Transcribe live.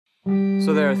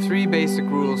So there are 3 basic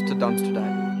rules to dumpster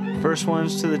diving. First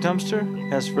ones to the dumpster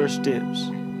has first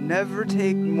dibs. Never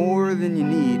take more than you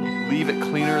need. Leave it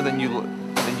cleaner than you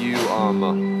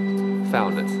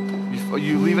found it.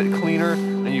 You leave it cleaner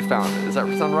than you found it. Does that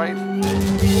sound right?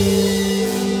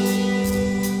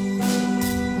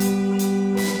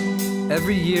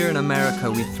 Every year in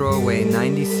America, we throw away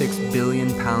 96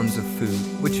 billion pounds of food,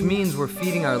 which means we're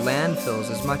feeding our landfills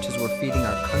as much as we're feeding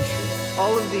our country.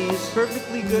 All of these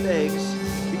perfectly good eggs,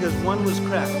 because one was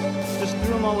cracked, just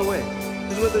threw them all away.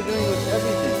 This is what they're doing with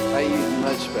everything. I eat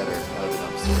much better out of the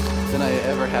dumpster than I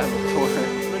ever had before.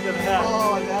 Look at that.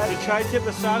 Oh, that. You tri-tip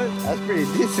asada? That's pretty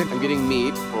decent. I'm getting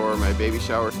meat for my baby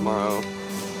shower tomorrow.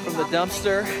 From the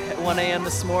dumpster at 1 a.m.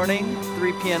 this morning,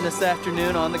 3 p.m. this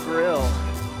afternoon on the grill.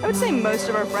 I would say most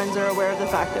of our friends are aware of the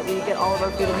fact that we get all of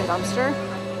our food in the dumpster,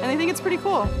 and I think it's pretty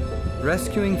cool.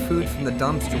 Rescuing food from the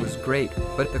dumpster was great,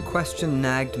 but the question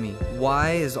nagged me.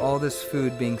 Why is all this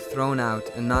food being thrown out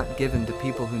and not given to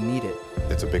people who need it?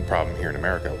 It's a big problem here in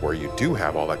America where you do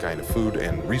have all that kind of food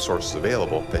and resources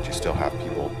available that you still have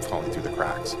people falling through the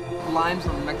cracks. Limes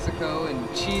from Mexico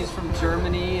and cheese from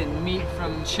Germany and meat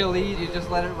from Chile. You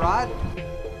just let it rot?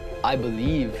 I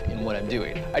believe in what I'm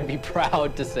doing. I'd be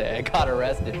proud to say I got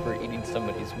arrested for eating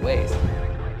somebody's waste.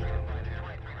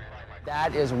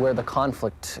 That is where the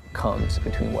conflict comes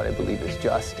between what I believe is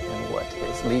just and what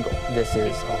is legal. This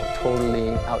is a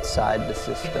totally outside the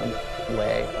system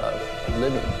way of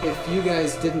living. If you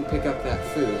guys didn't pick up that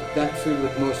food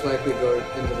would most likely go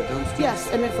into the dumpster? Yes,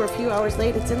 and if we're a few hours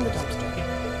late, it's in the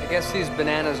dumpster. I guess these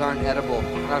bananas aren't edible.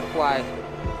 That's why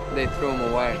they threw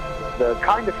them away. The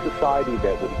kind of society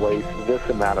that would waste this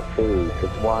amount of food is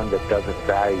one that doesn't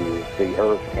value the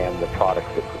earth and the products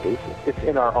it produces. It's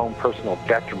in our own personal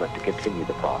detriment to continue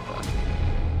the process.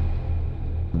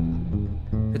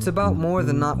 It's about more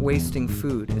than not wasting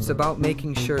food. It's about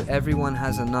making sure everyone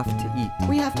has enough to eat.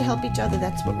 We have to help each other.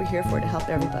 That's what we're here for, to help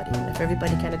everybody. And if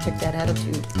everybody kind of took that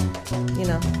attitude, you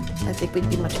know, I think we'd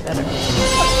be much better. Check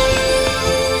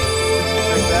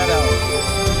that out.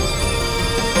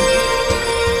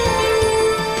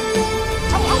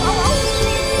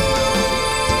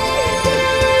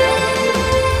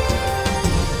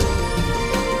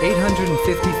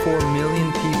 854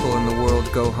 million people in the world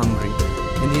go hungry.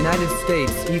 In the United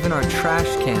States, even our trash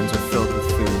cans are filled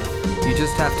with food. You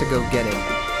just have to go get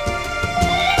it.